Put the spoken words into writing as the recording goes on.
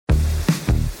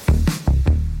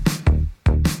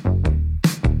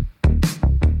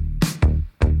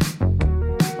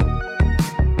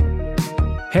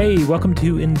Hey, welcome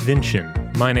to Invention.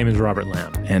 My name is Robert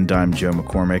Lamb. And I'm Joe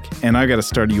McCormick. And I got to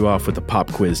start you off with a pop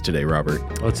quiz today, Robert.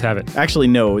 Let's have it. Actually,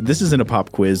 no, this isn't a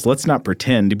pop quiz. Let's not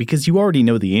pretend, because you already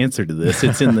know the answer to this.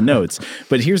 It's in the notes.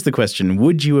 But here's the question.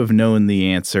 Would you have known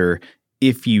the answer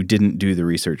if you didn't do the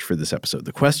research for this episode?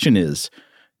 The question is,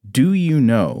 do you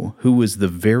know who was the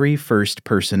very first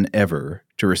person ever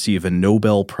to receive a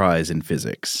Nobel Prize in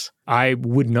physics? I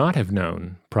would not have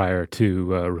known prior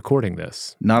to recording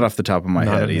this. Not off the top of my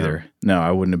head either. No,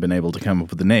 I wouldn't have been able to come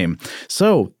up with a name.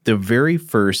 So the very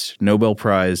first Nobel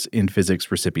Prize in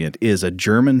physics recipient is a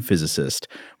German physicist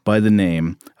by the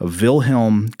name of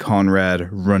Wilhelm Conrad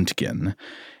Röntgen.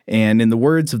 And in the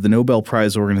words of the Nobel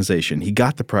Prize organization, he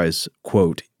got the prize,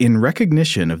 quote, in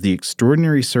recognition of the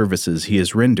extraordinary services he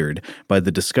has rendered by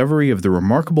the discovery of the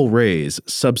remarkable rays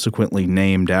subsequently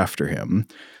named after him.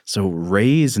 So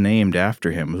rays named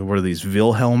after him. What are these,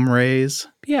 Wilhelm rays?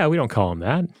 Yeah, we don't call them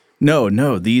that.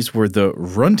 No, these were the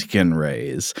Röntgen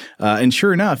rays. And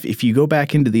sure enough, if you go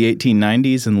back into the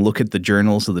 1890s and look at the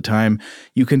journals of the time,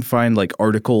 you can find like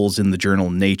articles in the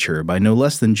journal Nature by no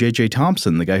less than J.J.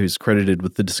 Thomson, the guy who's credited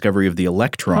with the discovery of the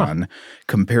electron,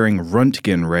 comparing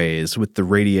Röntgen rays with the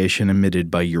radiation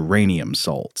emitted by uranium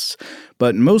salts.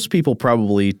 But most people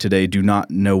probably today do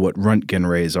not know what Röntgen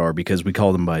rays are because we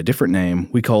call them by a different name.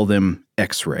 We call them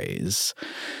X-rays.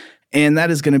 And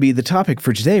that is going to be the topic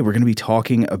for today. We're going to be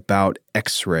talking about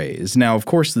X-rays. Now, of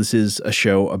course, this is a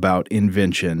show about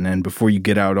invention. And before you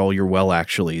get out all your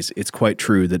well-actuallys, it's quite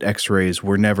true that X-rays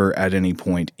were never at any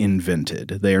point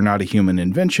invented. They are not a human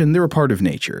invention. They're a part of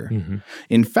nature. Mm-hmm.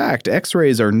 In fact,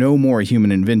 X-rays are no more a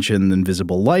human invention than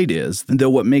visible light is, though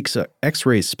what makes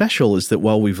X-rays special is that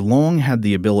while we've long had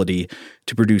the ability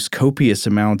to produce copious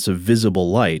amounts of visible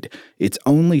light, it's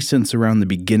only since around the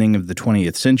beginning of the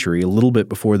 20th century, a little bit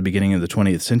before the beginning of the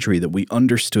 20th century, that we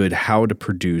understood how to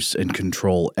produce and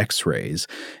control X-rays.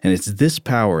 And it's this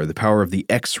power, the power of the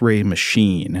X-ray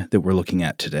machine, that we're looking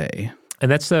at today.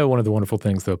 And that's one of the wonderful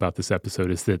things, though, about this episode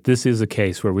is that this is a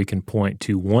case where we can point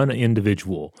to one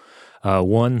individual,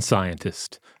 one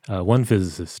scientist, one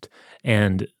physicist,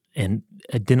 and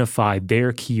identify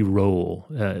their key role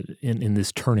in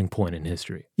this turning point in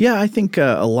history. Yeah, I think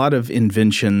a lot of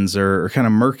inventions are kind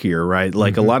of murkier, right?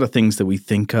 Like a lot of things that we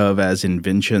think of as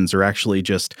inventions are actually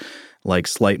just like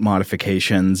slight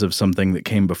modifications of something that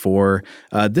came before.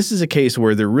 This is a case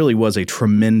where there really was a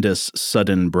tremendous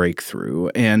sudden breakthrough,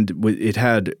 and it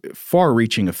had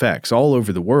far-reaching effects all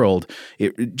over the world.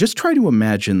 Just try to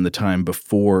imagine the time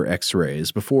before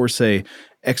X-rays, before, say,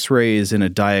 X-rays in a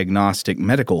diagnostic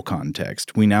medical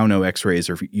context. We now know X-rays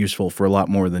are useful for a lot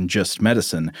more than just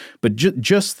medicine, but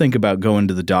just think about going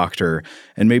to the doctor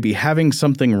and maybe having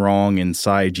something wrong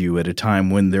inside you at a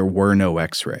time when there were no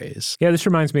X-rays. Yeah, this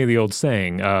reminds me of the old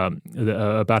saying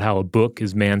about how a book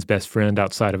is man's best friend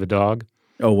outside of a dog.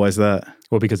 Oh, why's that?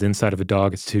 Well, because inside of a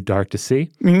dog it's too dark to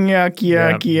see.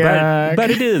 Yuck.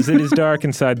 But it is dark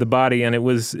inside the body, and it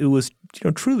was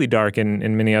truly dark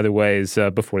in many other ways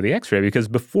before the X-ray. Because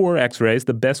before X-rays,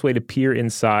 the best way to peer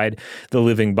inside the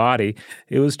living body,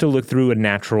 it was to look through a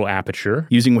natural aperture.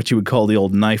 Using what you would call the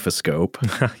old knifoscope.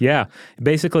 Yeah.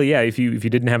 Basically, yeah, if you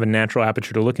didn't have a natural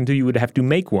aperture to look into, you would have to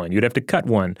make one. You'd have to cut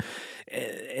one.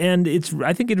 And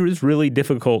I think it is really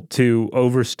difficult to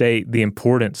overstate the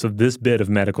importance of this bit of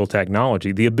medical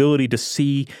technology, the ability to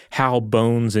see how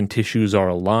bones and tissues are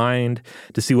aligned,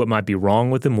 to see what might be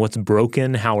wrong with them, what's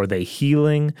broken, how are they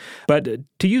healing. But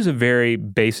to use a very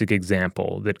basic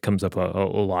example that comes up a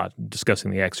lot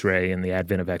discussing the X-ray and the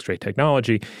advent of X-ray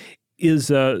technology is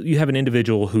you have an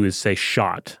individual who is, say,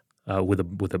 shot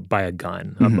by a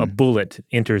gun. A bullet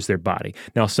enters their body.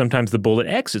 Now, sometimes the bullet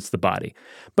exits the body,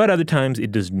 but other times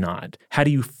it does not. How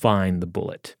do you find the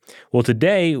bullet? Well,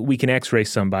 today we can X-ray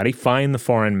somebody, find the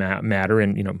foreign matter,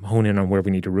 and hone in on where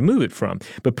we need to remove it from.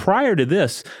 But prior to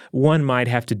this, one might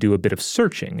have to do a bit of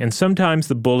searching, and sometimes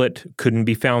the bullet couldn't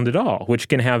be found at all, which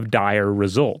can have dire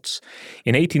results.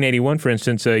 In 1881, for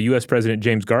instance, U.S. President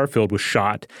James Garfield was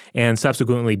shot and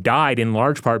subsequently died in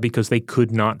large part because they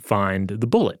could not find the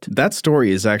bullet. That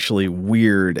story is actually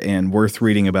weird and worth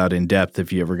reading about in depth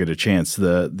if you ever get a chance.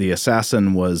 The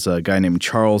assassin was a guy named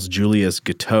Charles Julius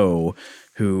Guiteau,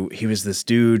 he was this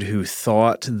dude who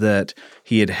thought that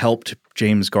he had helped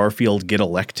James Garfield get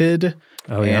elected.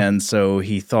 Oh, yeah. And so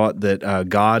he thought that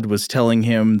God was telling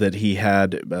him that he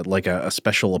had like a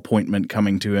special appointment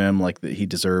coming to him, like that he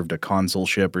deserved a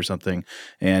consulship or something.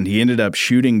 And he ended up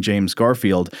shooting James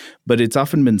Garfield. But it's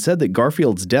often been said that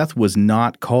Garfield's death was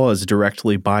not caused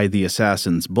directly by the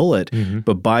assassin's bullet,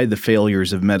 but by the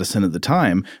failures of medicine at the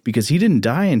time, because he didn't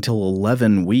die until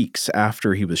 11 weeks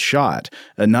after he was shot.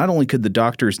 Not only could the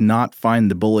doctors not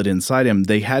find the bullet inside him,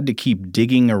 they had to keep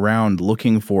digging around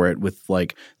looking for it with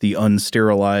like the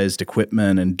unsterilized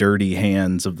equipment and dirty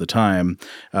hands of the time,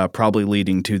 probably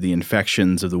leading to the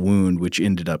infections of the wound, which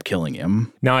ended up killing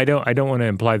him. Now, I don't want to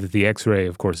imply that the X-ray,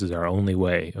 of course, is our only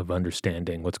way of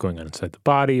understanding what's going on inside the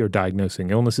body or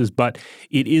diagnosing illnesses, but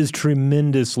it is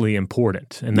tremendously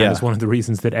important, and that is one of the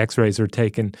reasons that X-rays are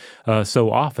taken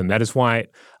so often. That is why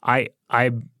I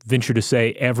venture to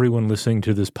say everyone listening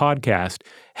to this podcast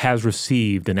has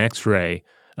received an X-ray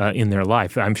in their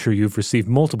life. I'm sure you've received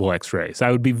multiple X-rays.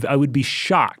 I would be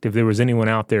shocked if there was anyone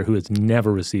out there who has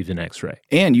never received an X-ray.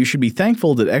 And you should be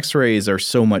thankful that X-rays are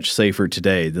so much safer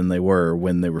today than they were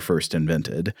when they were first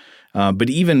invented. But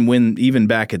even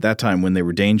back at that time when they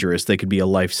were dangerous, they could be a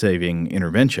life-saving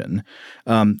intervention.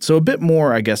 So a bit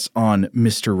more, I guess, on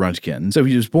Mr. Röntgen. So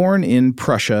he was born in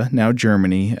Prussia, now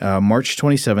Germany, March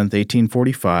 27th,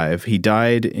 1845. He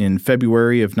died in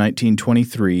February of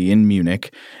 1923 in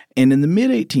Munich. And in the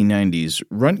mid-1890s,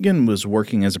 Röntgen was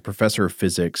working as a professor of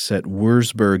physics at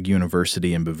Würzburg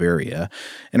University in Bavaria.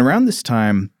 And around this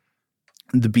time,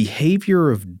 the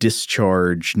behavior of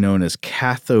discharge known as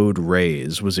cathode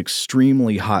rays was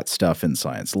extremely hot stuff in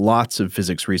science. Lots of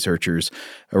physics researchers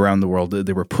around the world,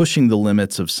 they were pushing the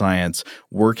limits of science,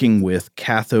 working with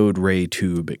cathode ray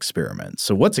tube experiments.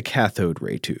 So what's a cathode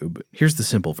ray tube? Here's the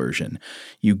simple version.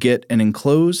 You get an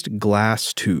enclosed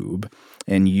glass tube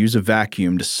and you use a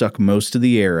vacuum to suck most of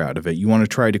the air out of it. You want to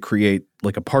try to create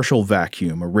like a partial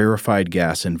vacuum, a rarefied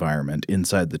gas environment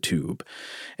inside the tube.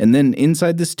 And then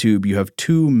inside this tube, you have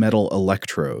two metal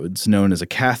electrodes known as a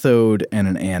cathode and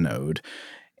an anode.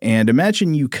 And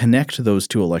imagine you connect those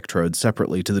two electrodes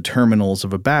separately to the terminals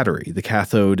of a battery. The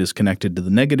cathode is connected to the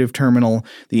negative terminal.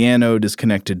 The anode is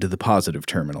connected to the positive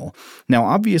terminal. Now,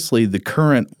 obviously, the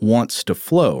current wants to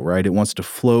flow, right? It wants to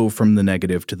flow from the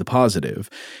negative to the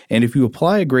positive. And if you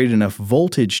apply a great enough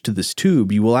voltage to this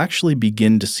tube, you will actually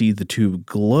begin to see the tube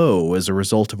glow as a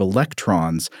result of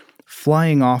electrons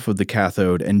flying off of the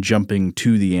cathode and jumping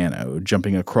to the anode,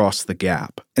 jumping across the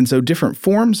gap. And so different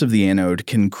forms of the anode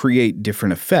can create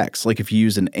different effects. Like if you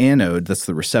use an anode, that's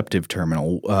the receptive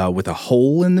terminal, with a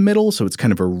hole in the middle, so it's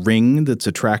kind of a ring that's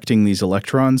attracting these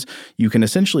electrons, you can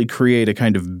essentially create a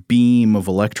kind of beam of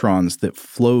electrons that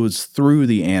flows through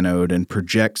the anode and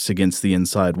projects against the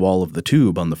inside wall of the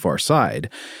tube on the far side.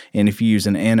 And if you use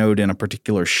an anode in a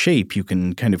particular shape, you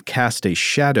can kind of cast a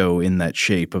shadow in that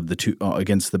shape of the tube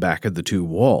against the back of the tube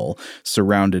wall,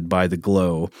 surrounded by the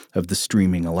glow of the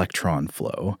streaming electron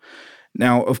flow.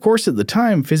 Now, of course, at the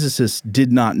time, physicists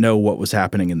did not know what was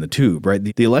happening in the tube, right?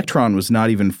 The electron was not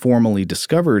even formally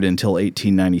discovered until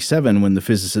 1897 when the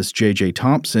physicist J.J.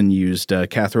 Thomson used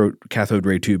cathode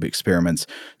ray tube experiments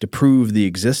to prove the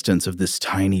existence of this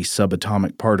tiny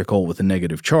subatomic particle with a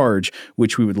negative charge,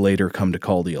 which we would later come to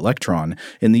call the electron.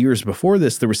 In the years before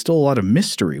this, there was still a lot of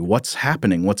mystery. What's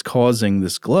happening? What's causing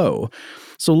this glow?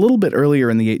 So a little bit earlier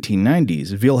in the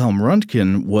 1890s, Wilhelm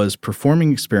Röntgen was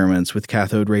performing experiments with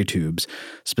cathode ray tubes.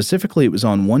 Specifically, it was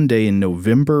on one day in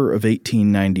November of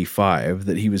 1895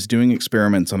 that he was doing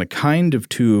experiments on a kind of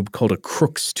tube called a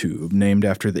Crookes tube, named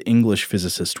after the English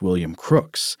physicist William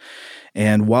Crookes.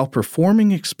 And while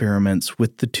performing experiments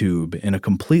with the tube in a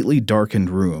completely darkened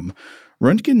room,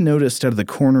 Röntgen noticed out of the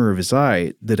corner of his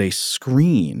eye that a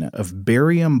screen of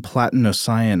barium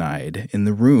platinocyanide in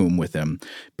the room with him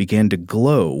began to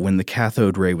glow when the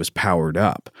cathode ray was powered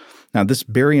up. Now, this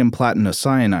barium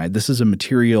platinocyanide, this is a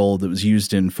material that was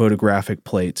used in photographic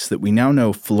plates that we now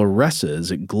know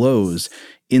fluoresces, it glows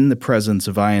in the presence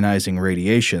of ionizing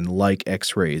radiation like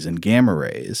X-rays and gamma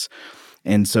rays.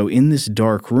 And so in this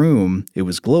dark room, it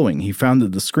was glowing. He found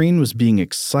that the screen was being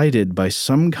excited by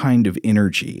some kind of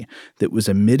energy that was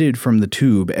emitted from the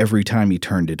tube every time he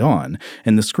turned it on.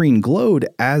 And the screen glowed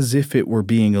as if it were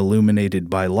being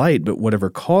illuminated by light, but whatever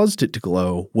caused it to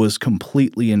glow was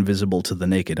completely invisible to the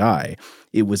naked eye.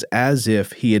 It was as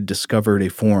if he had discovered a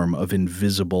form of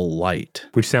invisible light.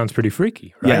 Which sounds pretty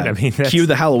freaky, right? Yeah. I mean, Cue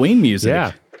the Halloween music.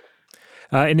 Yeah.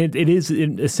 And it is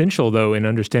essential, though, in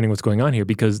understanding what's going on here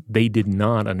because they did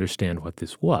not understand what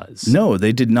this was. No,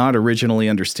 they did not originally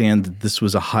understand that this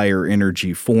was a higher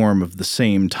energy form of the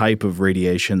same type of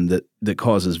radiation that that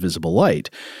causes visible light.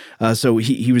 So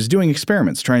he was doing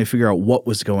experiments trying to figure out what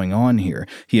was going on here.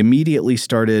 He immediately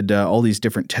started all these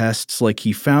different tests. Like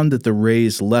he found that the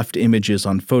rays left images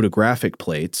on photographic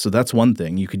plates. So that's one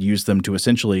thing. You could use them to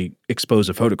essentially expose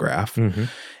a photograph. Mm-hmm.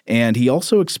 And he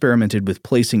also experimented with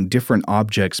placing different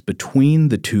objects between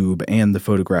the tube and the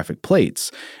photographic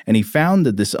plates. And he found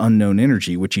that this unknown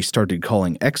energy, which he started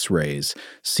calling X-rays,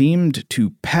 seemed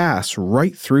to pass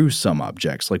right through some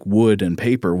objects like wood and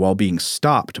paper while being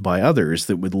stopped by others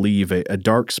that would leave a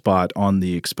dark spot on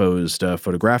the exposed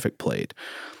photographic plate.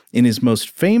 In his most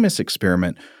famous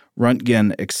experiment,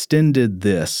 Röntgen extended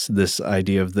this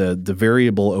idea of the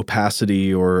variable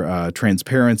opacity or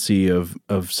transparency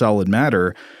of solid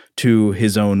matter to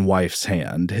his own wife's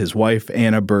hand. His wife,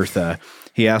 Anna Bertha,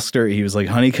 he asked her, he was like,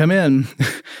 honey, come in.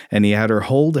 And he had her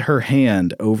hold her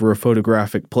hand over a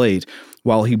photographic plate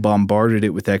while he bombarded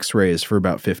it with X-rays for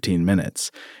about 15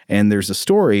 minutes. And there's a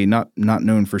story, not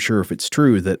known for sure if it's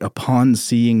true, that upon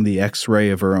seeing the X-ray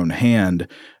of her own hand,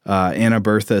 Anna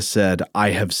Bertha said,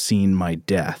 I have seen my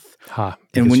death.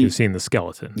 And when you've seen the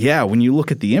skeleton. Yeah, when you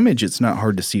look at the image, it's not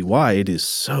hard to see why. It is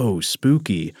so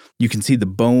spooky. You can see the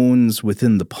bones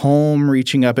within the palm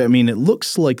reaching up. I mean, it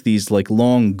looks like these like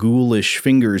long ghoulish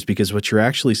fingers because what you're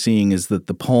actually seeing is that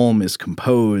the palm is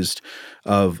composed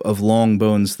of long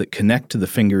bones that connect to the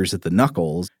fingers at the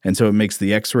knuckles. And so it makes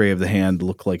the X-ray of the hand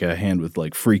look like a hand with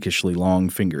like freakishly long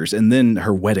fingers. And then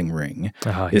her wedding ring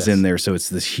is in there. So it's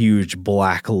this huge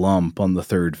black lump on the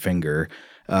third finger.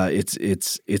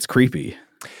 It's creepy.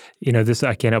 You know,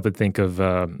 I can't help but think of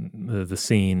the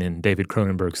scene in David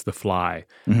Cronenberg's The Fly,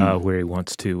 where he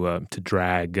wants to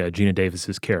drag Geena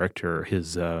Davis's character,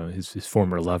 his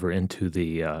former lover, into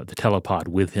the telepod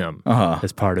with him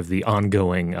as part of the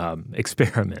ongoing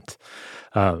experiment.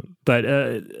 But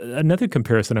another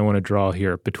comparison I want to draw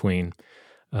here between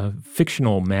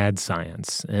fictional mad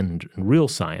science and real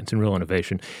science and real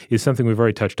innovation is something we've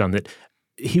already touched on, that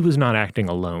he was not acting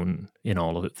alone in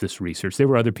all of this research. There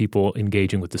were other people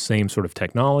engaging with the same sort of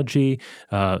technology,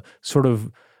 sort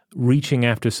of reaching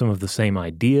after some of the same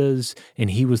ideas, and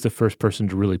he was the first person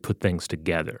to really put things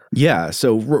together. Yeah,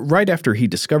 so right after he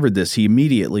discovered this, he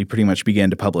immediately pretty much began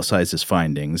to publicize his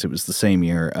findings. It was the same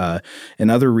year,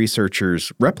 and other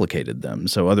researchers replicated them.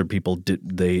 So other people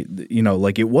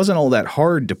it wasn't all that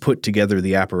hard to put together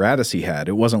the apparatus he had.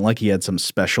 It wasn't like he had some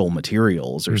special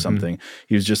materials or something.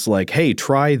 He was just like, hey,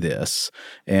 try this,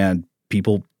 and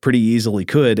people pretty easily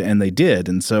could, and they did.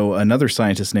 And so another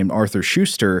scientist named Arthur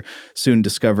Schuster soon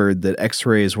discovered that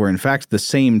X-rays were in fact the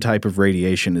same type of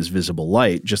radiation as visible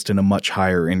light, just in a much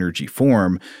higher energy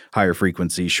form, higher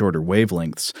frequency, shorter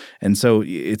wavelengths. And so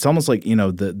it's almost like,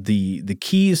 the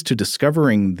keys to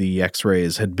discovering the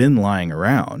X-rays had been lying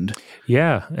around.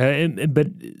 Yeah, but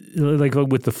like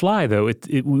with The Fly, though,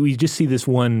 we just see this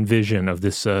one vision of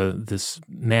this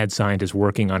mad scientist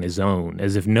working on his own,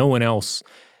 as if no one else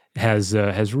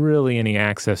has really any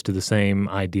access to the same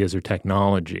ideas or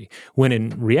technology, when in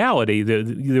reality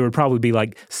there would probably be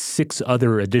like 6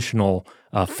 other additional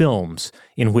films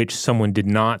in which someone did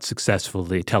not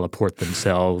successfully teleport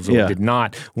themselves or did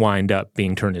not wind up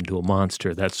being turned into a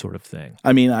monster, that sort of thing.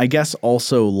 I mean, I guess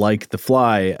also like The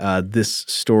Fly, this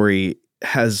story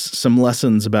has some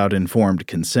lessons about informed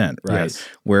consent, right? Yes.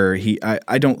 Where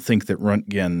I don't think that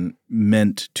Röntgen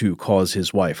meant to cause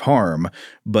his wife harm,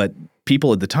 but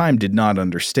people at the time did not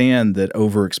understand that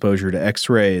overexposure to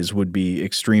X-rays would be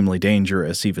extremely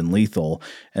dangerous, even lethal.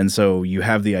 And so you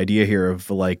have the idea here of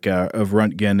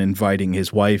Röntgen inviting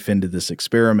his wife into this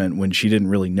experiment when she didn't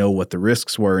really know what the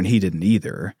risks were, and he didn't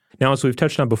either. Now, as we've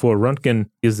touched on before, Röntgen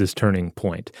is this turning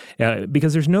point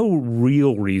because there's no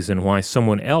real reason why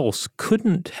someone else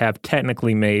couldn't have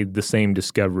technically made the same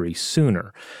discovery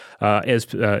sooner. And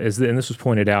this was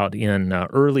pointed out in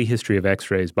Early History of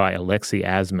X-rays by Alexei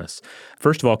Asmus.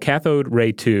 First of all, cathode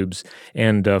ray tubes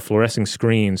and fluorescing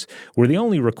screens were the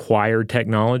only required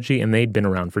technology, and they'd been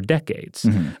around for decades.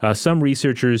 Some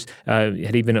researchers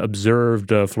had even observed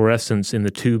fluorescence in the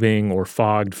tubing or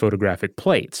fogged photographic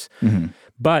plates.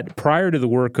 But prior to the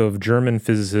work of German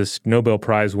physicist, Nobel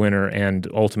Prize winner, and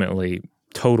ultimately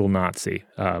total Nazi,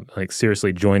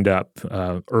 seriously joined up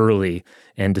early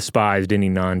and despised any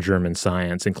non-German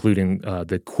science, including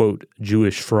the, quote,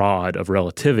 Jewish fraud of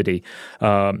relativity,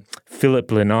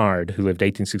 Philipp Lenard, who lived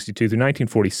 1862 through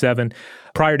 1947.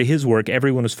 Prior to his work,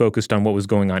 everyone was focused on what was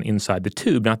going on inside the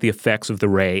tube, not the effects of the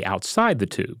ray outside the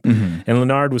tube. And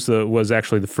Lenard was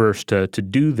actually the first to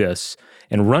do this,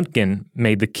 and Röntgen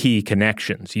made the key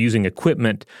connections using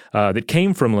equipment that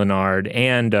came from Lenard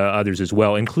and others as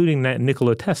well, including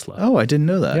Nikola Tesla. Oh, I didn't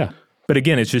know that. Yeah. But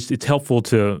again, it's helpful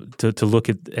to look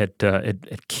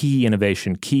at key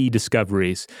innovation, key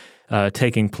discoveries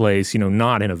taking place,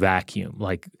 not in a vacuum.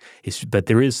 But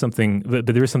there is something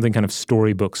kind of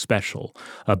storybook special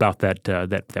about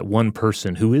that one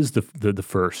person who is the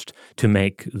first to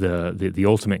make the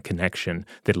ultimate connection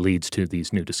that leads to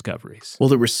these new discoveries. Well,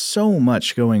 there was so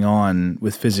much going on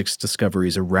with physics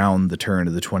discoveries around the turn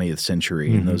of the 20th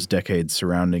century and those decades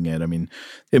surrounding it. I mean,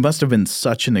 it must have been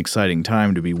such an exciting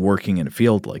time to be working in a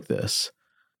field like this.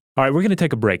 All right, we're going to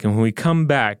take a break, and when we come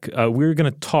back, we're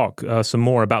going to talk some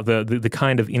more about the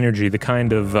kind of energy, the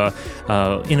kind of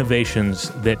innovations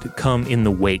that come in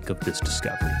the wake of this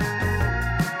discovery.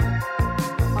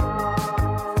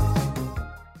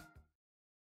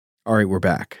 All right, we're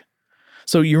back.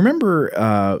 So you remember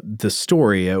the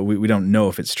story, we don't know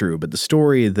if it's true, but the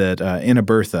story that Anna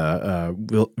Bertha,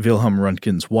 Wilhelm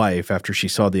Röntgen's wife, after she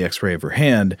saw the X-ray of her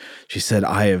hand, she said,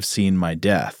 "I have seen my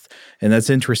death." And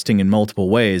that's interesting in multiple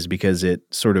ways because it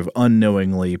sort of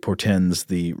unknowingly portends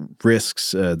the risks,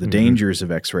 the dangers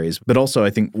of X-rays. But also I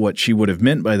think what she would have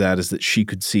meant by that is that she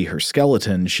could see her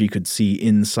skeleton, she could see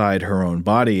inside her own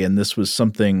body, and this was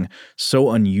something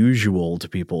so unusual to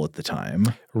people at the time.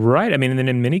 Right. I mean, and then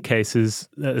in many cases,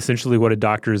 essentially what a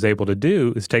doctor is able to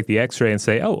do is take the X-ray and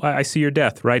say, "Oh, I see your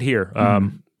death right here.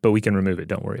 But we can remove it.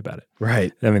 Don't worry about it."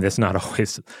 Right. I mean, that's not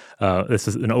always this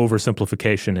is an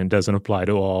oversimplification and doesn't apply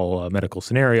to all medical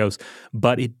scenarios.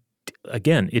 But it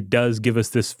does give us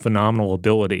this phenomenal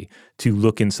ability to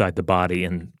look inside the body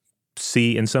and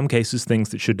see, in some cases, things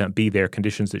that should not be there,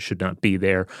 conditions that should not be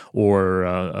there,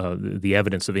 or the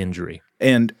evidence of injury.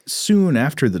 And soon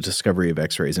after the discovery of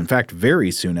X-rays, in fact,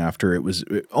 very soon after, it was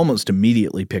almost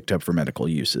immediately picked up for medical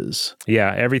uses.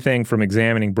 Yeah, everything from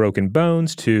examining broken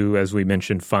bones to, as we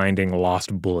mentioned, finding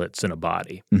lost bullets in a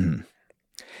body. Mm-hmm.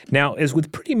 Now, as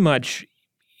with pretty much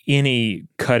any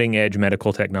cutting-edge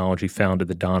medical technology found at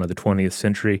the dawn of the 20th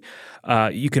century,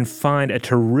 you can find a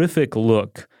terrific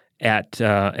look at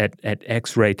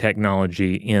X-ray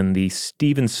technology in the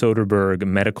Steven Soderbergh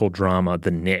medical drama,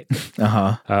 The Knick,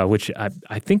 which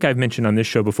I think I've mentioned on this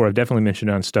show before. I've definitely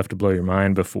mentioned on Stuff to Blow Your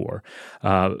Mind before.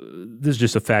 This is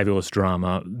just a fabulous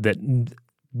drama that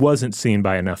wasn't seen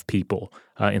by enough people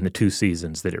in the 2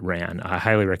 seasons that it ran. I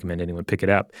highly recommend anyone pick it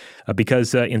up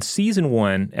because in Season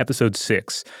 1, Episode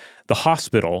 6, the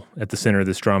hospital at the center of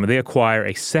this drama, they acquire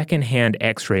a secondhand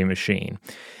X-ray machine.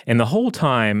 And the whole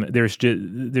time, there's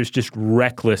just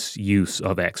reckless use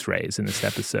of X-rays in this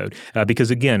episode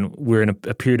because, again, we're in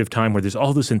a period of time where there's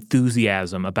all this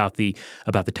enthusiasm about the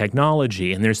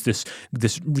technology, and there's this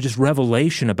just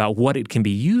revelation about what it can be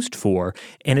used for,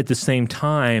 and at the same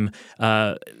time,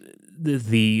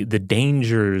 the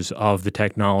dangers of the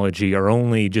technology are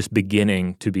only just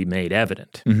beginning to be made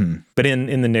evident. Mm-hmm. But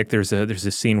in the Knick, there's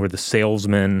a scene where the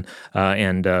salesman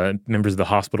and members of the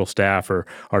hospital staff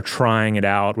are trying it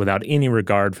out without any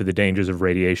regard for the dangers of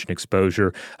radiation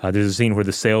exposure. There's a scene where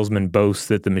the salesman boasts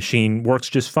that the machine works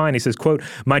just fine. He says, quote,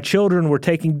 "My children were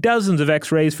taking dozens of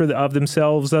X-rays of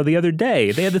themselves the other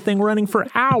day. They had the thing running for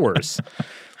hours."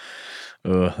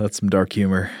 That's some dark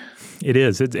humor. It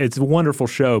is. It's a wonderful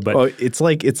show, but it's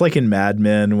like in Mad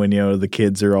Men when the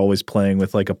kids are always playing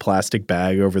with like a plastic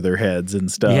bag over their heads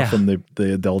and stuff, and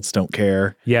the adults don't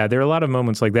care. Yeah, there are a lot of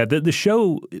moments like that. The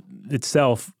show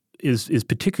itself is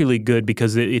particularly good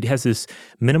because it has this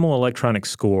minimal electronic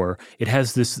score. It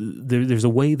has this. There's a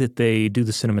way that they do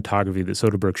the cinematography that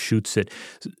Soderbergh shoots it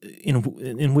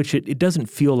in which it doesn't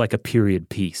feel like a period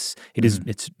piece. It is.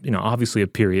 It's obviously a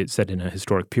period set in a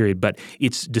historic period, but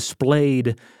it's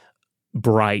displayed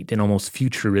bright and almost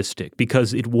futuristic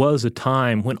because it was a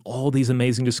time when all these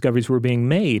amazing discoveries were being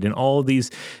made and all these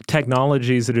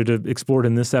technologies that are explored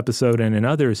in this episode and in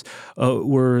others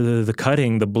were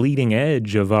the bleeding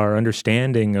edge of our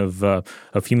understanding of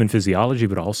human physiology,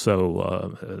 but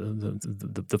also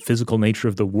the physical nature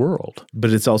of the world.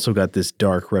 But it's also got this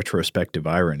dark retrospective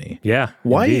irony. Yeah.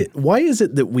 Why is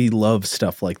it that we love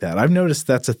stuff like that? I've noticed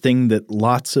that's a thing that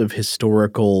lots of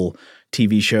historical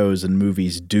TV shows and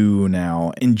movies do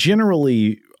now, and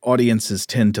generally audiences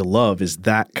tend to love is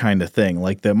that kind of thing,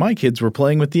 like my kids were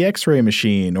playing with the X-ray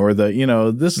machine, or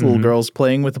this little girl's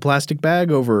playing with the plastic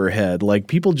bag over her head. Like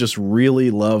people just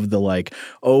really love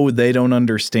they don't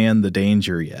understand the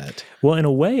danger yet. Well, in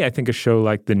a way, I think a show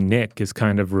like The Knick is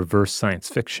kind of reverse science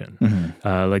fiction.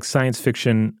 Like science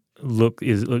fiction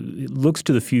looks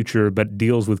to the future, but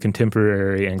deals with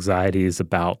contemporary anxieties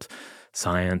about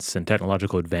science and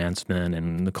technological advancement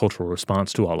and the cultural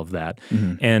response to all of that.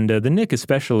 And the Nick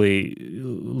especially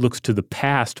looks to the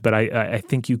past, but I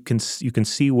think you can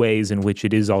see ways in which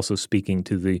it is also speaking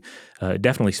to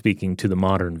definitely speaking to the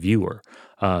modern viewer.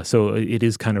 So it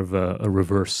is kind of a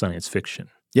reverse science fiction.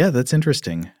 Yeah, that's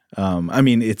interesting.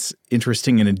 It's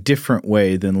interesting in a different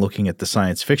way than looking at the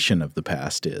science fiction of the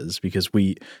past is, because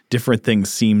different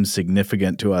things seem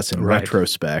significant to us in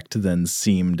retrospect than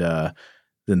seemed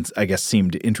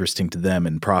interesting to them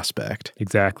in prospect.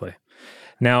 Exactly.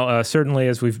 Now, certainly,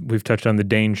 as we've touched on, the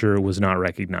danger was not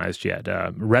recognized yet.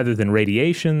 Rather than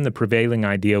radiation, the prevailing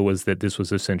idea was that this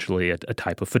was essentially a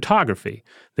type of photography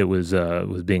that was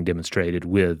being demonstrated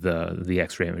with the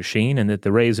X-ray machine, and that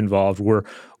the rays involved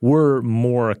were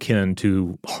more akin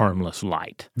to harmless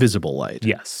light. Visible light.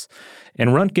 Yes.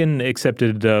 And Röntgen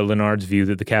accepted Lenard's view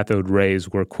that the cathode rays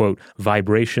were, quote,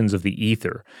 vibrations of the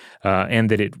ether, and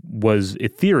that it was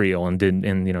ethereal and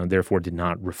therefore did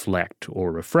not reflect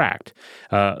or refract.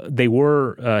 They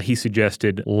were, he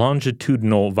suggested,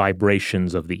 longitudinal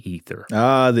vibrations of the ether.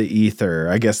 Ah, the ether.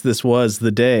 I guess this was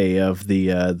the day of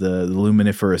the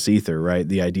luminiferous ether, right?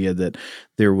 The idea that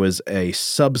there was a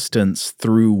substance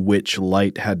through which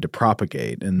light had to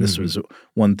propagate. And this was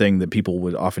one thing that people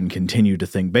would often continue to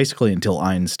think, basically until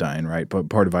Einstein, right? But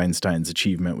part of Einstein's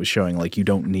achievement was showing like you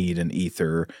don't need an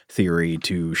ether theory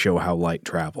to show how light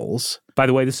travels. By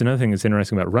the way, this is another thing that's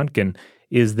interesting about Röntgen,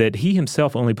 is that he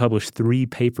himself only published 3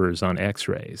 papers on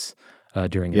X-rays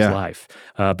during his life.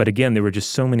 But again, there were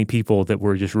just so many people that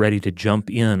were just ready to jump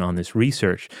in on this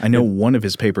research. I know one of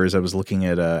his papers, I was looking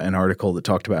at an article that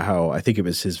talked about how, I think it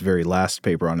was his very last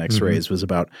paper on X-rays, was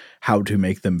about how to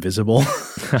make them visible.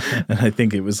 And I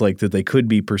think it was like that they could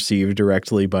be perceived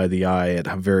directly by the eye at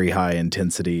very high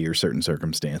intensity or certain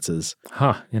circumstances.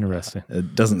 Interesting.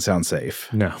 It doesn't sound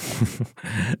safe. No.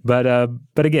 But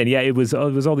again, it was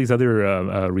all these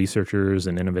other researchers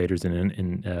and innovators and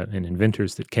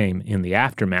inventors that came in the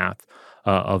aftermath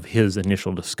of his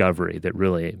initial discovery that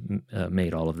really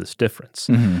made all of this difference.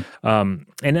 And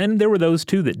then there were those,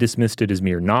 too, that dismissed it as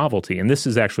mere novelty, and this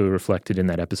is actually reflected in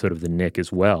that episode of The Nick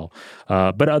as well.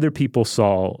 But other people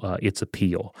saw its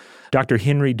appeal. Dr.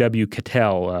 Henry W.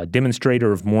 Cattell,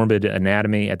 demonstrator of morbid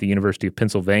anatomy at the University of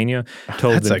Pennsylvania,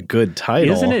 told That's a good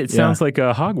title. Isn't it? It sounds like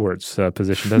a Hogwarts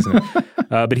position, doesn't it?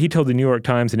 But he told the New York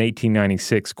Times in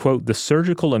 1896, quote, "The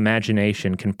surgical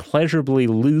imagination can pleasurably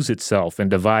lose itself in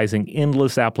devising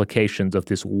endless applications of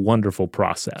this wonderful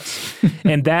process."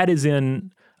 And that is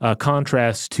in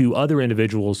contrast to other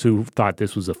individuals who thought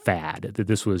this was a fad, that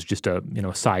this was just a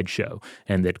sideshow,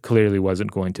 and that clearly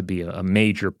wasn't going to be a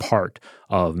major part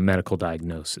of medical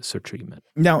diagnosis or treatment.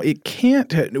 Now, it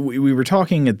can't – we were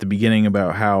talking at the beginning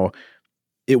about how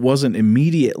it wasn't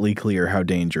immediately clear how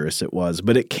dangerous it was,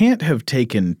 but it can't have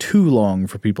taken too long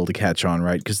for people to catch on,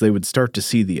 right? Because they would start to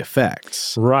see the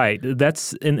effects. Right.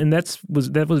 That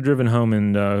was driven home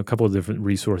in a couple of different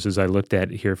resources I looked at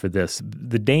here for this.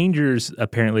 The dangers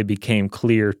apparently became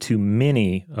clear to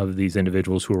many of these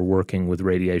individuals who were working with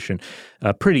radiation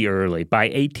pretty early. By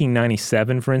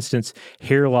 1897, for instance,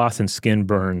 hair loss and skin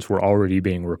burns were already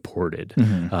being reported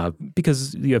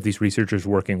because you have these researchers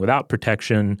working without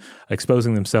protection,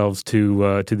 exposing themselves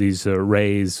to these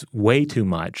rays way too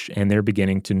much, and they're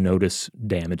beginning to notice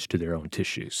damage to their own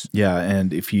tissues. Yeah,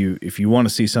 and if you want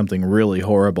to see something really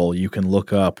horrible, you can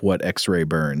look up what X-ray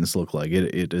burns look like.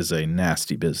 It is a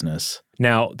nasty business.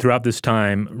 Now, throughout this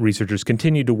time, researchers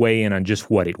continued to weigh in on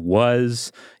just what it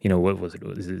was. What was it?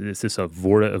 Is this a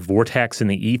vortex in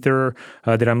the ether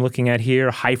that I'm looking at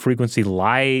here? High-frequency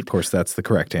light? Of course, that's the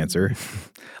correct answer.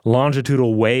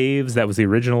 Longitudinal waves, that was the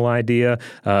original idea.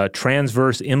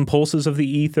 Transverse impulses of the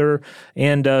ether.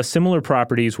 And similar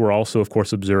properties were also, of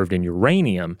course, observed in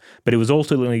uranium. But it was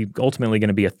ultimately going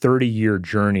to be a 30-year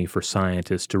journey for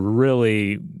scientists to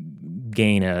really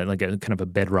gain a kind of a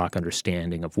bedrock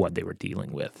understanding of what they were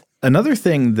dealing with. Another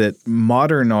thing that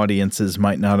modern audiences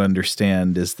might not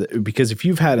understand is that because if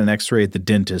you've had an X-ray at the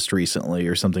dentist recently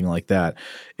or something like that,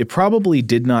 it probably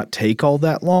did not take all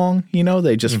that long.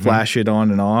 They just flash it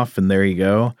on and off and there you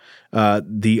go.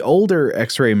 The older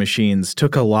X-ray machines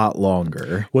took a lot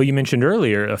longer. Well, you mentioned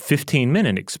earlier a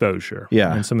 15-minute exposure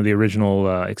in some of the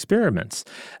original experiments.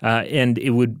 And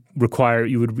it would require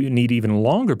 – you would need even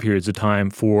longer periods of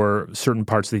time for certain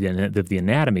parts of the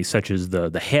anatomy, such as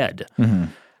the head.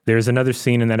 There's another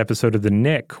scene in that episode of The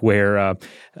Nick where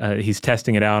he's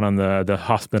testing it out on the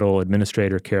hospital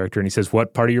administrator character, and he says,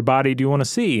 "What part of your body do you want to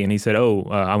see?" And he said, I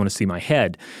want to see my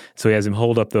head. So he has him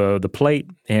hold up the plate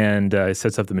and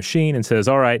sets up the machine and says,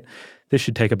 "All right, this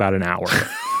should take about an hour."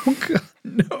 Oh, God,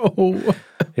 no.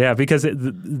 Yeah, because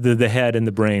the head and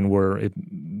the brain were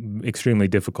extremely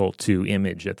difficult to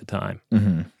image at the time.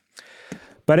 Mm-hmm.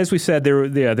 But as we said,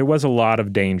 there was a lot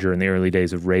of danger in the early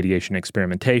days of radiation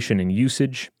experimentation and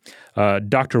usage.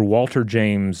 Dr. Walter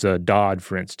James Dodd,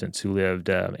 for instance, who lived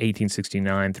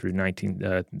 1869 through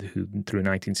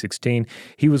 1916,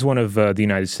 he was one of the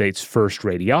United States' first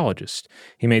radiologists.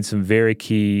 He made some very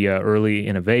key early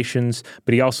innovations,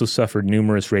 but he also suffered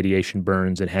numerous radiation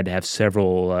burns and had to have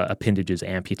several appendages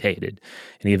amputated.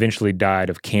 And he eventually died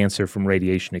of cancer from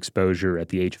radiation exposure at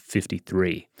the age of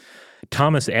 53.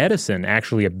 Thomas Edison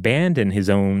actually abandoned his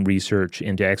own research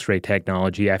into X-ray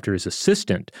technology after his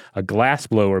assistant, a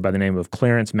glassblower by the name of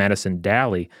Clarence Madison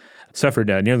Daly, suffered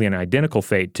nearly an identical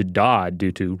fate to Dodd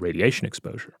due to radiation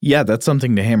exposure. Yeah, that's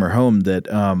something to hammer home that,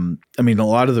 a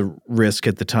lot of the risk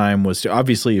at the time was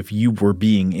obviously if you were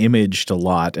being imaged a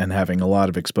lot and having a lot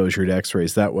of exposure to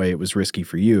X-rays that way, it was risky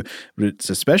for you. But it's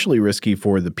especially risky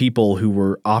for the people who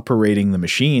were operating the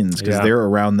machines because they're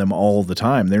around them all the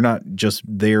time. They're not just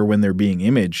there when they're being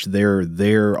imaged. They're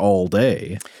there all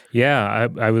day. Yeah,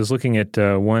 I was looking at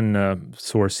one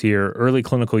source here, Early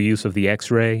Clinical Use of the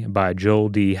X-ray by Joel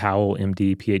D. Howell,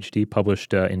 MD, PhD,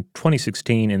 published in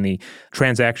 2016 in the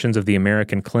Transactions of the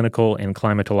American Clinical and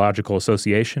Climatological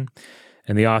Association.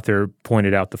 And the author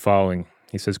pointed out the following.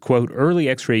 He says, quote, early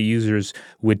X-ray users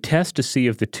would test to see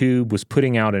if the tube was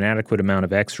putting out an adequate amount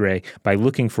of X-ray by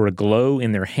looking for a glow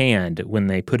in their hand when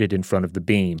they put it in front of the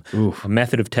beam, a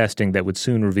method of testing that would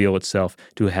soon reveal itself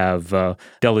to have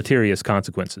deleterious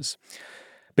consequences.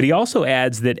 But he also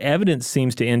adds that evidence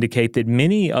seems to indicate that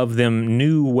many of them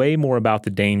knew way more about the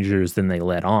dangers than they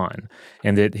let on,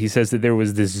 and that he says that there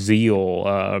was this zeal,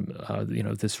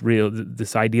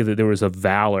 this idea that there was a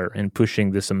valor in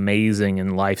pushing this amazing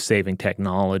and life-saving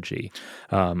technology,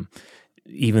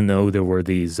 even though there were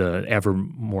these ever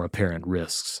more apparent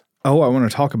risks. Oh, I want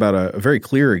to talk about a very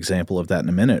clear example of that in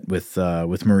a minute with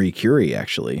Marie Curie,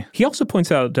 actually. He also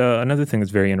points out another thing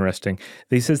that's very interesting.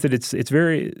 He says that it's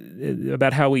very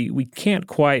about how we can't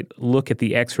quite look at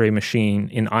the X-ray machine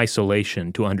in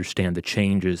isolation to understand the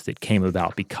changes that came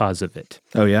about because of it.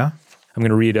 Oh, yeah? I'm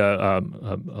going to read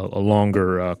a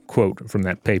longer quote from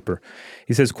that paper.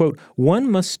 He says, quote,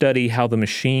 one must study how the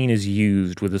machine is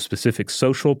used with a specific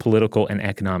social, political, and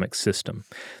economic system.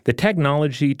 The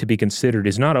technology to be considered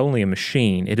is not only a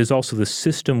machine, it is also the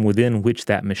system within which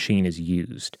that machine is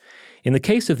used. In the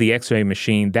case of the X-ray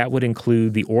machine, that would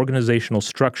include the organizational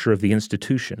structure of the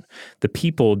institution, the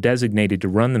people designated to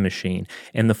run the machine,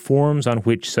 and the forms on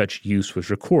which such use was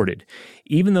recorded.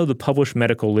 Even though the published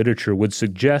medical literature would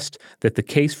suggest that the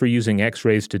case for using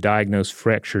X-rays to diagnose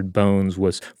fractured bones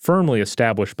was firmly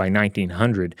established by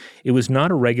 1900, it was not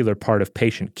a regular part of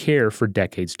patient care for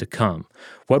decades to come.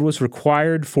 What was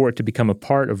required for it to become a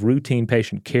part of routine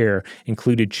patient care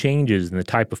included changes in the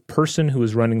type of person who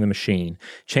was running the machine,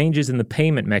 changes in the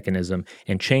payment mechanism,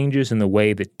 and changes in the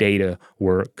way that data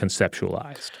were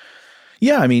conceptualized.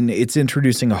 Yeah, it's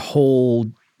introducing a whole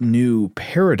new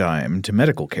paradigm to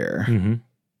medical care. Mm-hmm.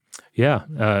 Yeah,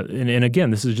 and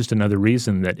again, this is just another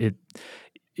reason that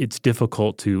it's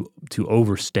difficult to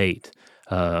overstate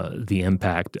the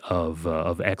impact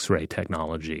of X-ray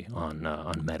technology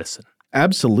on medicine.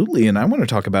 Absolutely, and I want to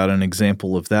talk about an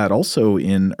example of that also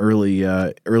in early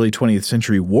 20th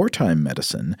century wartime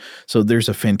medicine. So there's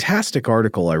a fantastic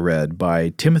article I read by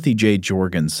Timothy J.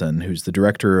 Jorgensen, who's the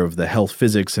director of the Health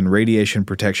Physics and Radiation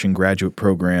Protection Graduate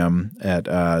Program at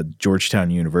Georgetown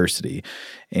University.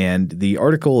 And the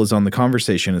article is on the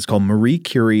conversation. It's called Marie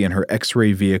Curie and Her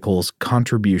X-Ray Vehicle's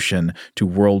Contribution to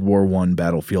World War I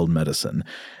Battlefield Medicine.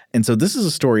 And so this is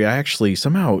a story I actually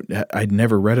I'd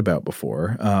never read about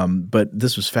before, but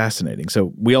this was fascinating.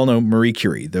 So we all know Marie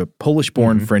Curie, the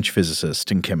Polish-born French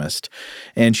physicist and chemist,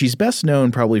 and she's best known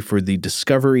probably for the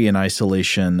discovery and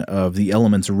isolation of the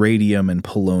elements radium and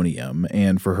polonium,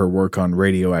 and for her work on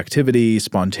radioactivity,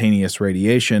 spontaneous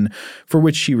radiation, for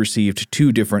which she received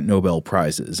 2 different Nobel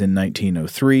Prizes in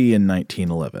 1903 and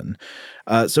 1911.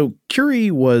 So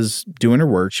Curie was doing her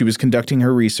work. She was conducting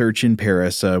her research in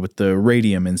Paris with the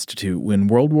Radium Institute when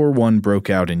World War I broke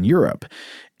out in Europe.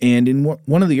 And in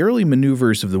one of the early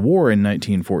maneuvers of the war in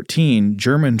 1914,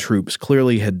 German troops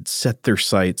clearly had set their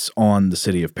sights on the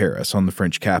city of Paris, on the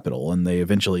French capital, and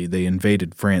they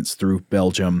invaded France through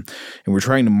Belgium and were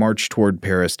trying to march toward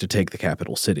Paris to take the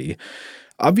capital city.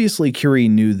 Obviously, Curie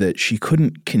knew that she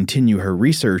couldn't continue her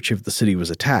research if the city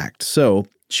was attacked, so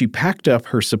she packed up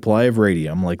her supply of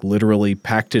radium, like literally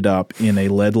packed it up in a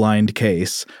lead-lined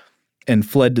case, and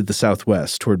fled to the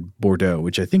southwest toward Bordeaux,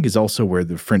 which I think is also where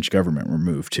the French government were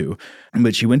moved to.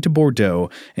 But she went to Bordeaux,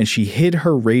 and she hid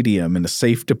her radium in a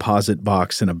safe deposit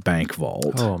box in a bank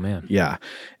vault. Oh, man. Yeah.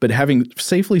 But having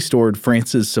safely stored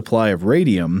France's supply of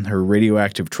radium, her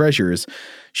radioactive treasures,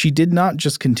 she did not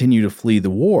just continue to flee the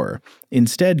war.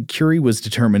 Instead, Curie was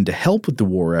determined to help with the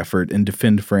war effort and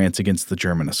defend France against the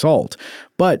German assault.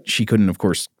 But she couldn't, of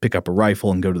course, pick up a rifle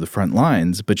and go to the front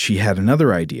lines, but she had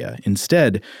another idea.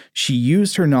 Instead, she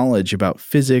used her knowledge about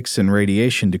physics and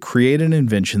radiation to create an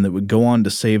invention that would go on to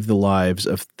save the lives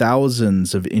of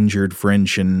thousands of injured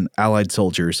French and Allied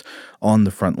soldiers on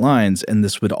the front lines, and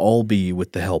this would all be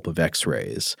with the help of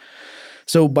X-rays.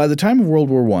 So by the time of World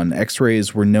War I,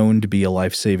 X-rays were known to be a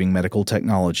life-saving medical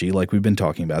technology, like we've been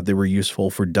talking about. They were useful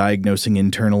for diagnosing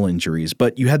internal injuries,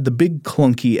 but you had the big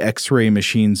clunky X-ray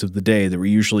machines of the day that were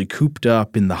usually cooped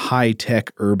up in the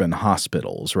high-tech urban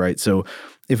hospitals, right? So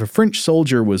if a French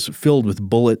soldier was filled with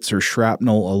bullets or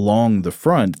shrapnel along the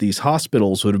front, these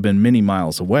hospitals would have been many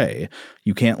miles away.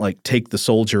 You can't, take the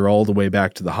soldier all the way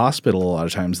back to the hospital a lot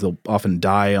of times. They'll often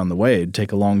die on the way. It'd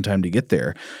take a long time to get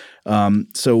there.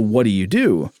 So what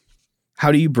do?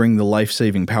 How do you bring the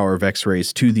life-saving power of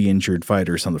X-rays to the injured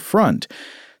fighters on the front?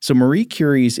 So Marie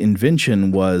Curie's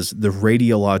invention was the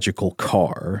radiological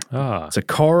car. It's a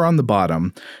car on the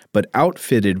bottom, but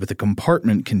outfitted with a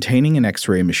compartment containing an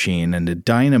X-ray machine and a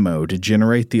dynamo to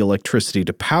generate the electricity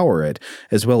to power it,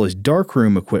 as well as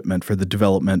darkroom equipment for the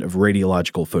development of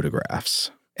radiological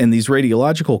photographs. And these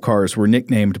radiological cars were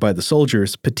nicknamed by the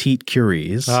soldiers Petite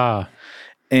Curies.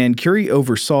 And Curie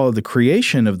oversaw the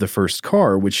creation of the first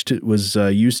car, which was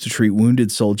used to treat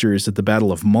wounded soldiers at the Battle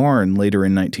of Marne later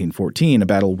in 1914, a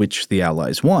battle which the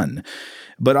Allies won.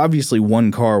 But obviously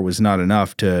one car was not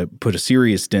enough to put a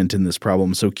serious dent in this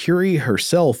problem, so Curie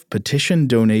herself petitioned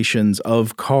donations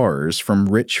of cars from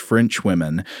rich French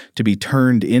women to be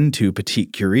turned into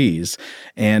Petite Curies.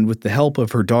 And with the help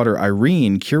of her daughter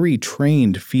Irene, Curie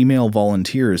trained female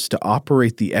volunteers to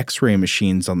operate the X-ray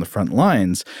machines on the front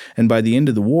lines, and by the end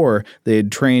of the war, they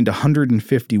had trained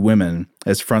 150 women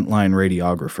as frontline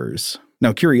radiographers.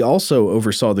 Now, Curie also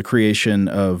oversaw the creation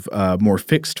of more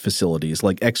fixed facilities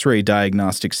like X-ray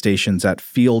diagnostic stations at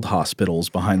field hospitals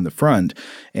behind the front,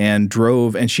 and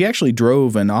she actually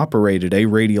drove and operated a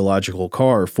radiological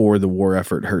car for the war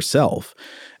effort herself.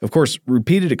 Of course,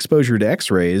 repeated exposure to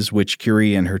X-rays, which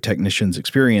Curie and her technicians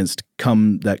experienced,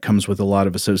 comes with a lot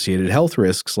of associated health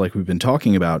risks like we've been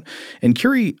talking about. And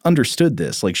Curie understood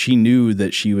this. She knew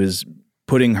that she was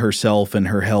putting herself and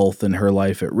her health and her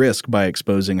life at risk by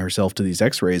exposing herself to these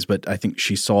X-rays, but I think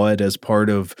she saw it as part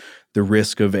of the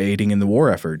risk of aiding in the war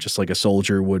effort, just like a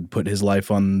soldier would put his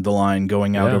life on the line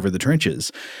going out over the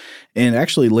trenches. And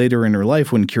actually later in her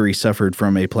life, when Curie suffered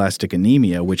from aplastic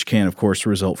anemia, which can, of course,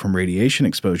 result from radiation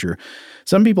exposure,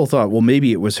 some people thought, well,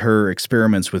 maybe it was her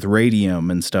experiments with radium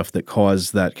and stuff that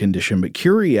caused that condition. But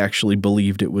Curie actually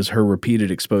believed it was her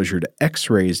repeated exposure to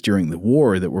X-rays during the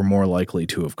war that were more likely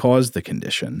to have caused the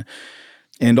condition.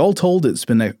 And all told, it's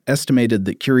been estimated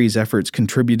that Curie's efforts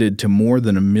contributed to more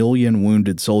than 1 million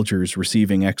wounded soldiers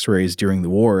receiving X-rays during the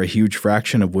war, a huge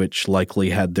fraction of which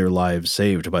likely had their lives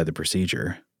saved by the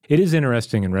procedure. It is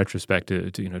interesting in retrospect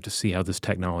to see how this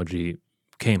technology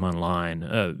came online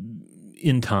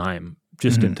in time,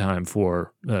 just in time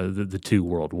for the two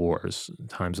world wars,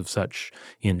 times of such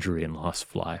injury and loss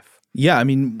of life. Yeah, I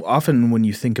mean, often when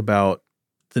you think about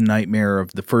the nightmare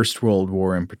of the First World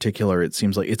War in particular, it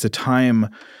seems like it's a time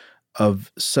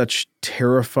of such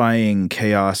terrifying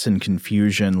chaos and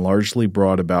confusion, largely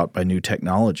brought about by new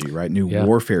technology, right? New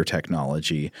warfare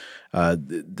technology,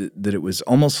 that it was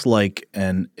almost like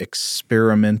an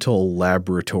experimental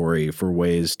laboratory for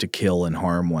ways to kill and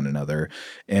harm one another.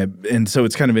 And so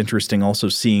it's kind of interesting also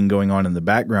seeing going on in the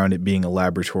background, it being a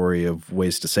laboratory of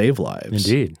ways to save lives.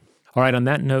 Indeed. All right, on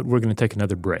that note, we're going to take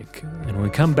another break. And when we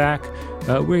come back,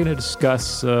 we're going to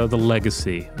discuss the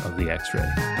legacy of the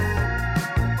X-ray.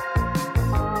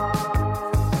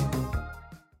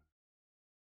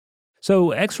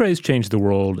 So X-rays changed the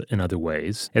world in other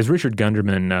ways. As Richard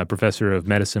Gunderman, professor of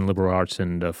medicine, liberal arts,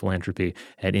 and philanthropy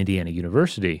at Indiana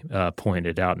University,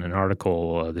 pointed out in an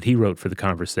article that he wrote for The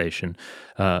Conversation,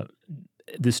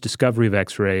 this discovery of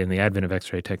X-ray and the advent of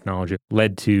X-ray technology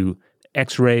led to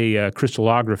X-ray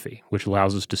crystallography, which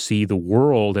allows us to see the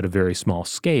world at a very small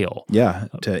scale. Yeah,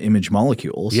 to image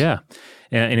molecules. Yeah.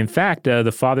 And in fact, the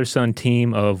father-son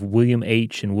team of William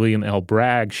H. and William L.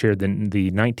 Bragg shared the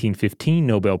 1915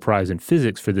 Nobel Prize in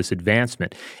Physics for this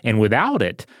advancement. And without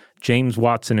it, James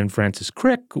Watson and Francis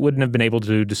Crick wouldn't have been able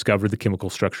to discover the chemical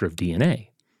structure of DNA.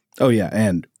 Oh, yeah,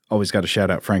 and always got to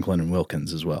shout out Franklin and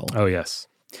Wilkins as well. Oh, yes.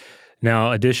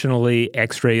 Now, additionally,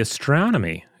 X-ray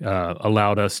astronomy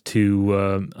allowed us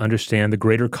to understand the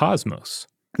greater cosmos.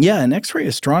 Yeah, and X-ray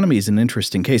astronomy is an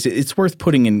interesting case. It's worth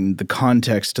putting in the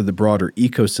context of the broader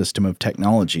ecosystem of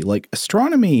technology. Like,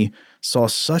 astronomy saw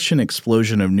such an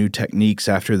explosion of new techniques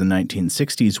after the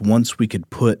 1960s once we could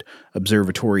put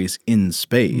observatories in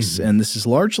space. And this is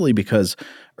largely because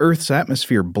Earth's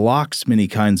atmosphere blocks many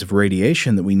kinds of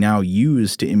radiation that we now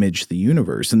use to image the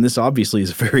universe. And this obviously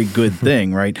is a very good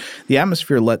thing, right? The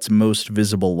atmosphere lets most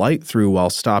visible light through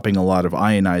while stopping a lot of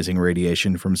ionizing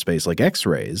radiation from space, like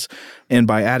X-rays. And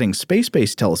by adding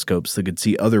space-based telescopes that could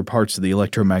see other parts of the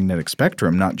electromagnetic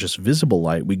spectrum, not just visible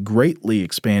light, we greatly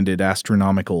expanded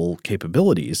astronomical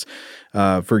capabilities.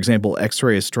 For example,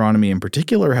 X-ray astronomy in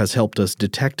particular has helped us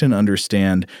detect and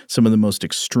understand some of the most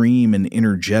extreme and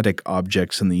energetic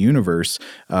objects in the universe,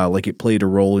 like it played a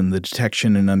role in the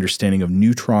detection and understanding of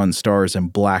neutron stars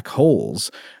and black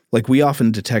holes. Like, we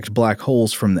often detect black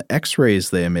holes from the X-rays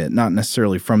they emit, not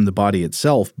necessarily from the body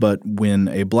itself, but when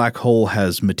a black hole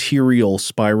has material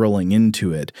spiraling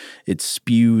into it, it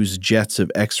spews jets of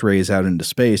X-rays out into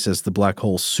space as the black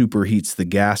hole superheats the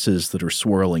gases that are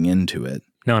swirling into it.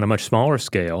 Now, on a much smaller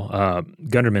scale,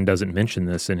 Gunderman doesn't mention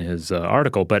this in his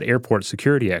article, but airport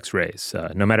security X-rays,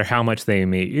 no matter how much they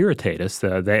may irritate us,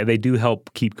 they do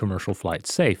help keep commercial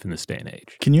flights safe in this day and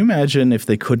age. Can you imagine if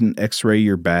they couldn't X-ray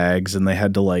your bags and they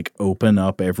had to, like, open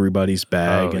up everybody's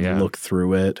bag look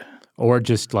through it? Or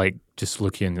just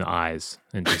look you in the eyes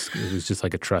and it was just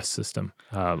like a trust system.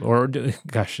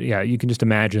 You can just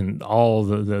imagine all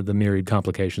the myriad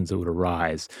complications that would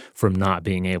arise from not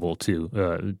being able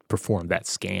to perform that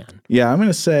scan. Yeah, I'm going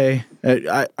to say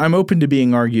I'm open to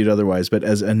being argued otherwise, but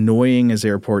as annoying as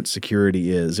airport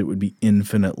security is, it would be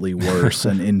infinitely worse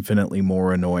and infinitely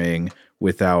more annoying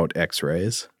without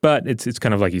X-rays. But it's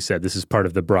kind of like you said, this is part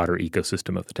of the broader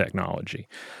ecosystem of the technology.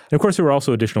 And of course, there were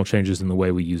also additional changes in the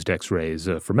way we used X-rays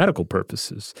for medical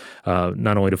purposes,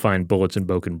 not only to find bullets and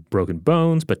broken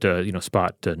bones, but to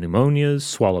spot pneumonias,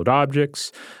 swallowed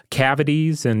objects,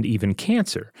 cavities, and even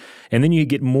cancer. And then you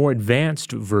get more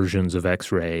advanced versions of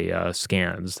X-ray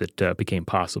scans that became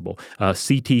possible.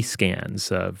 CT scans,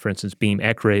 for instance, beam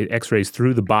X-rays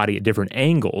through the body at different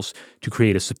angles to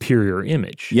create a superior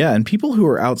image. Yeah, and people who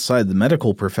are outside the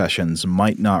medical professions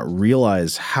might not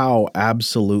realize how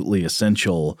absolutely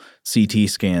essential CT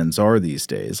scans are these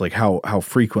days, like how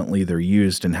frequently they're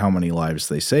used and how many lives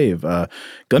they save.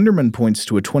 Gunderman points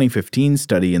to a 2015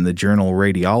 study in the journal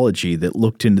Radiology that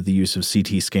looked into the use of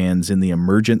CT scans in the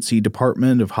emergency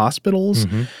department of hospitals.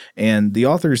 And the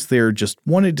authors there just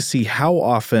wanted to see how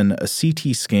often a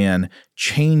CT scan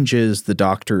changes the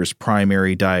doctor's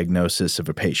primary diagnosis of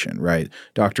a patient, right?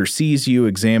 Doctor sees you,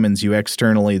 examines you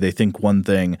externally, they think one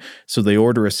thing, so they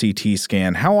order a CT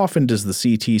scan. How often does the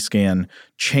CT scan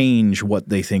change what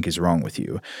they think is wrong with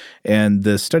you? And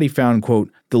the study found,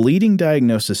 quote, the leading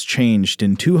diagnosis changed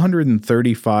in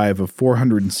 235 of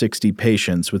 460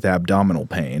 patients with abdominal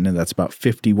pain, and that's about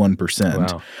 51%.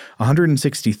 Wow.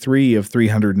 163 of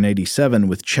 387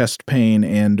 with chest pain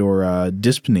and or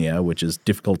dyspnea, which is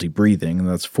difficulty breathing, and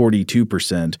that's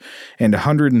 42%, and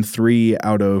 103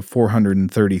 out of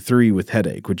 433 with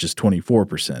headache, which is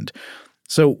 24%.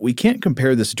 So we can't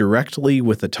compare this directly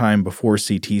with the time before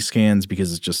CT scans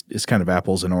because it's kind of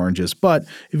apples and oranges. But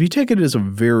if you take it as a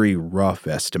very rough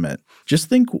estimate, just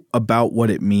think about what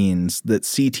it means that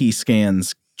CT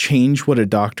scans change what a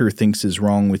doctor thinks is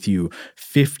wrong with you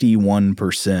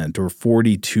 51% or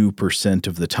 42%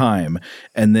 of the time,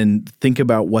 and then think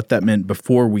about what that meant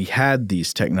before we had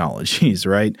these technologies,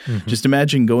 right? Just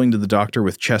imagine going to the doctor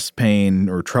with chest pain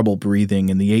or trouble breathing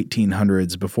in the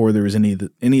 1800s before there was any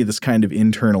of this kind of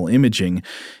internal imaging,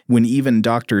 when even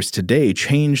doctors today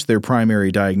change their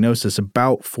primary diagnosis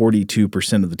about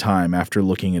 42% of the time after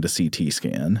looking at a CT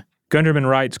scan. Gunderman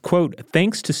writes, quote,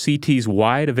 thanks to CT's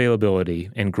wide availability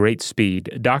and great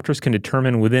speed, doctors can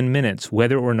determine within minutes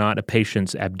whether or not a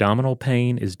patient's abdominal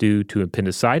pain is due to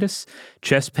appendicitis,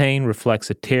 chest pain reflects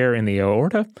a tear in the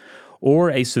aorta,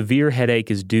 or a severe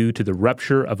headache is due to the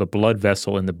rupture of a blood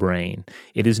vessel in the brain.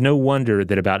 It is no wonder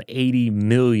that about 80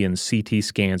 million CT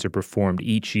scans are performed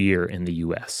each year in the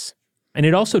U.S. And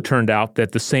it also turned out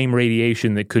that the same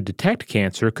radiation that could detect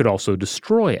cancer could also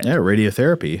destroy it. Yeah,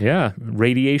 radiotherapy. Yeah,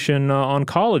 radiation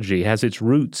oncology has its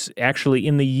roots actually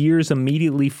in the years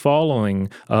immediately following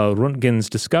Röntgen's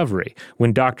discovery,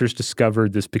 when doctors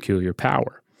discovered this peculiar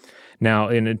power. Now,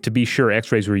 to be sure,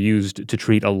 X-rays were used to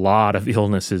treat a lot of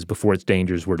illnesses before its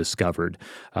dangers were discovered.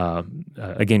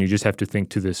 Again, you just have to think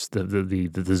to this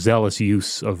the zealous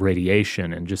use of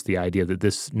radiation and just the idea that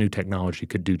this new technology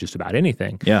could do just about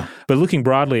anything. Yeah. But looking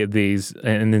broadly at these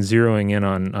and then zeroing in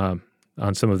on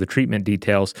on some of the treatment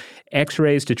details.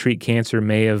 X-rays to treat cancer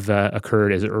may have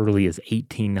occurred as early as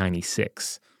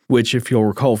 1896. Which, if you'll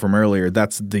recall from earlier,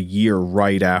 that's the year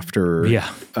right after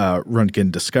Röntgen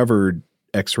discovered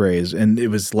X-rays, and it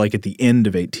was like at the end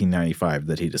of 1895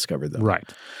 that he discovered them. Right.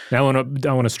 Now, I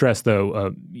want to stress,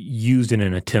 though, used in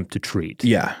an attempt to treat.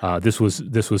 Yeah. This was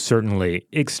certainly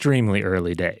extremely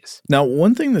early days. Now,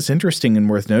 one thing that's interesting and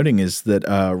worth noting is that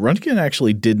Röntgen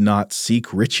actually did not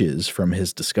seek riches from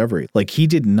his discovery. Like, he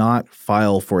did not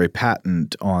file for a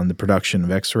patent on the production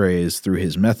of X-rays through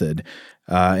his method.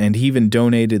 And he even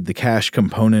donated the cash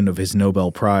component of his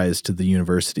Nobel Prize to the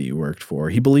university he worked for.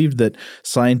 He believed that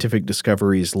scientific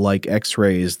discoveries like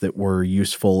X-rays that were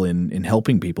useful in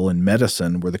helping people in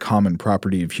medicine were the common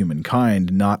property of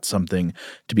humankind, not something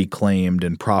to be claimed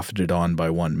and profited on by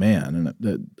one man.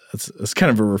 And that's kind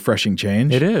of a refreshing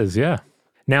change. It is, yeah.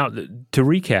 Now, to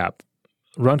recap,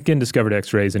 Röntgen discovered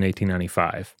X-rays in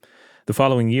 1895. The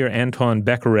following year, Antoine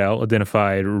Becquerel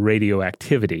identified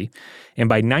radioactivity, and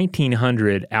by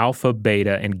 1900, alpha,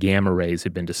 beta, and gamma rays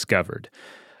had been discovered.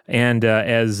 And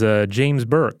as James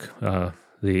Burke,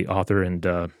 the author and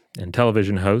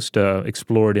television host,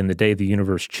 explored in The Day the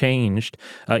Universe Changed,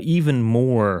 even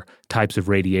more types of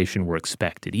radiation were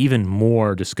expected. Even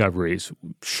more discoveries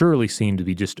surely seemed to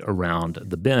be just around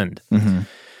the bend. Mm-hmm.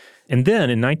 And then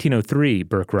in 1903,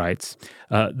 Burke writes,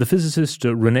 the physicist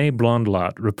René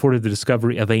Blondlot reported the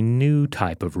discovery of a new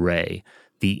type of ray,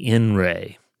 the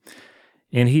N-ray.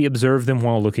 And he observed them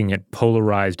while looking at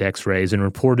polarized X-rays and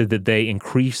reported that they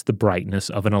increased the brightness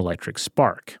of an electric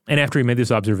spark. And after he made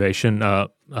this observation,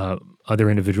 other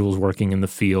individuals working in the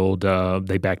field,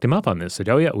 they backed him up on this, said,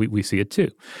 oh yeah, we see it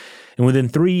too. And within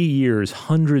 3 years,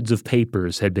 hundreds of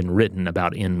papers had been written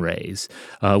about N-rays,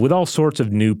 with all sorts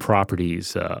of new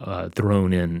properties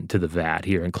thrown into the vat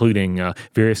here, including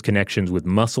various connections with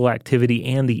muscle activity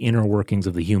and the inner workings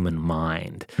of the human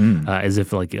mind, as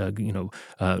if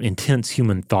intense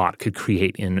human thought could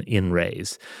create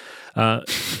N-rays. And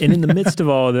in the midst of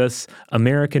all of this,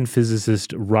 American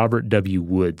physicist Robert W.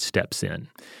 Wood steps in. And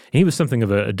he was something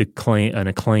of an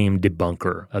acclaimed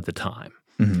debunker at the time.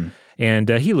 Mm-hmm. And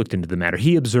he looked into the matter.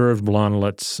 He observed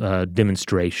Blondlot's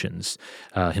demonstrations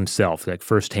himself, like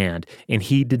firsthand, and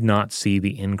he did not see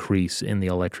the increase in the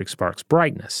electric spark's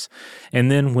brightness.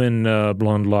 And then when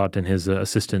Blondlot and his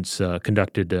assistants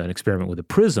conducted an experiment with a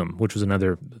prism, which was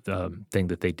another thing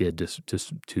that they did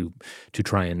to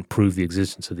try and prove the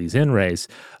existence of these N-rays,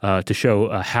 to show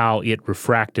how it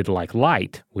refracted like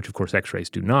light, which of course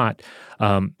X-rays do not,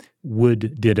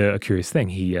 Wood did a curious thing.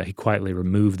 He quietly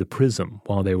removed the prism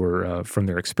while they were from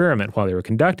their experiment while they were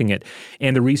conducting it,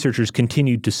 and the researchers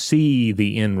continued to see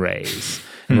the N-rays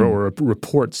or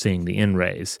report seeing the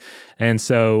N-rays. And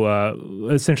so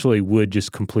essentially Wood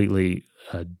just completely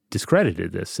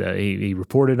discredited this. He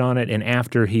reported on it, and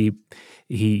after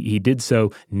he did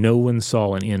so, no one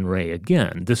saw an N-ray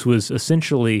again. This was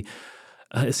essentially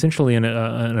an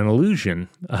illusion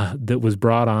that was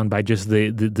brought on by just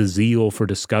the zeal for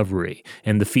discovery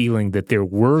and the feeling that there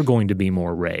were going to be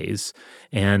more rays,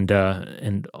 and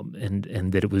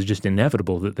that it was just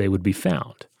inevitable that they would be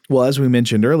found. Well, as we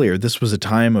mentioned earlier, this was a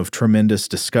time of tremendous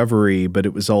discovery, but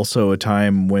it was also a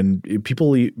time when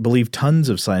people believed tons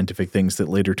of scientific things that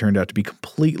later turned out to be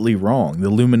completely wrong. The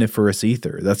luminiferous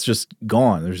ether, that's just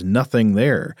gone. There's nothing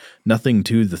there, nothing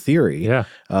to the theory. Yeah.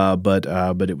 But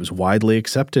it was widely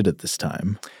accepted at this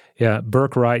time. Yeah,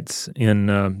 Burke writes in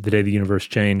The Day the Universe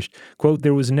Changed, quote,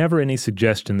 "There was never any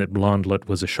suggestion that Blondlot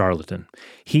was a charlatan.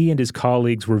 He and his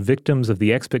colleagues were victims of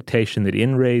the expectation that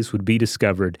N-rays would be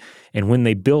discovered, and when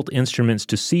they built instruments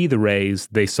to see the rays,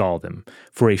 they saw them.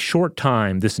 For a short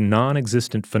time, this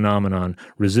non-existent phenomenon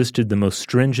resisted the most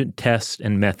stringent tests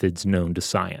and methods known to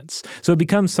science." So it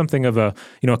becomes something of a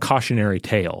cautionary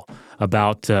tale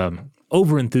about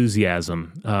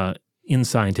overenthusiasm in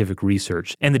scientific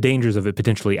research and the dangers of it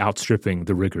potentially outstripping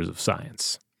the rigors of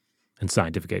science and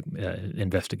scientific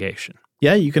investigation.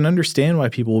 Yeah, you can understand why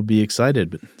people would be excited,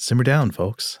 but simmer down,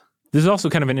 folks. This is also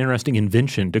kind of an interesting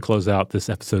invention to close out this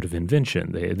episode of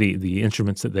Invention, the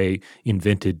instruments that they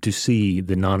invented to see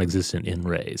the non-existent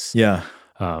N-rays. Yeah.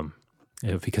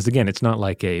 Because again, it's not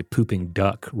like a pooping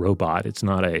duck robot. It's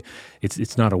not a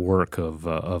work of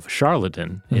a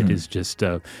charlatan. Mm-hmm. It is just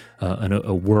a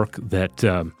work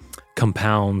that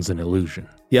compounds an illusion.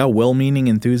 Yeah, well-meaning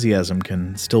enthusiasm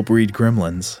can still breed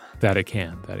gremlins. That it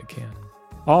can.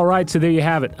 All right, so there you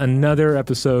have it, another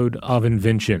episode of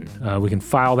Invention. We can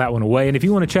file that one away. And if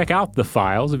you want to check out the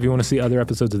files, if you want to see other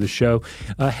episodes of the show,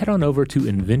 head on over to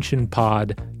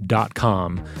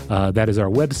inventionpod.com. That is our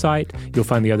website. You'll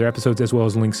find the other episodes as well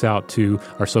as links out to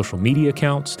our social media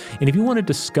accounts. And if you want to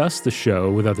discuss the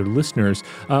show with other listeners,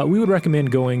 we would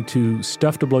recommend going to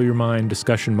Stuff to Blow Your Mind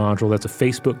discussion module. That's a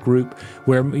Facebook group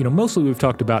where, mostly we've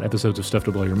talked about episodes of Stuff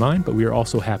to Blow Your Mind, but we are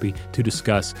also happy to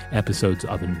discuss episodes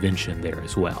of Invention there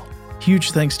as well.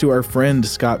 Huge thanks to our friend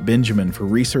Scott Benjamin for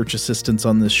research assistance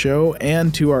on this show,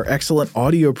 and to our excellent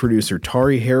audio producer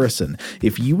Tari Harrison.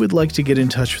 If you would like to get in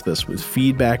touch with us with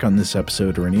feedback on this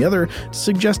episode or any other,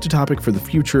 suggest a topic for the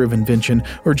future of Invention,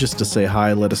 or just to say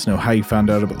hi, let us know how you found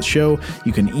out about the show,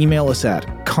 you can email us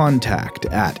at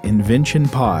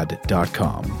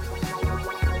contact@inventionpod.com.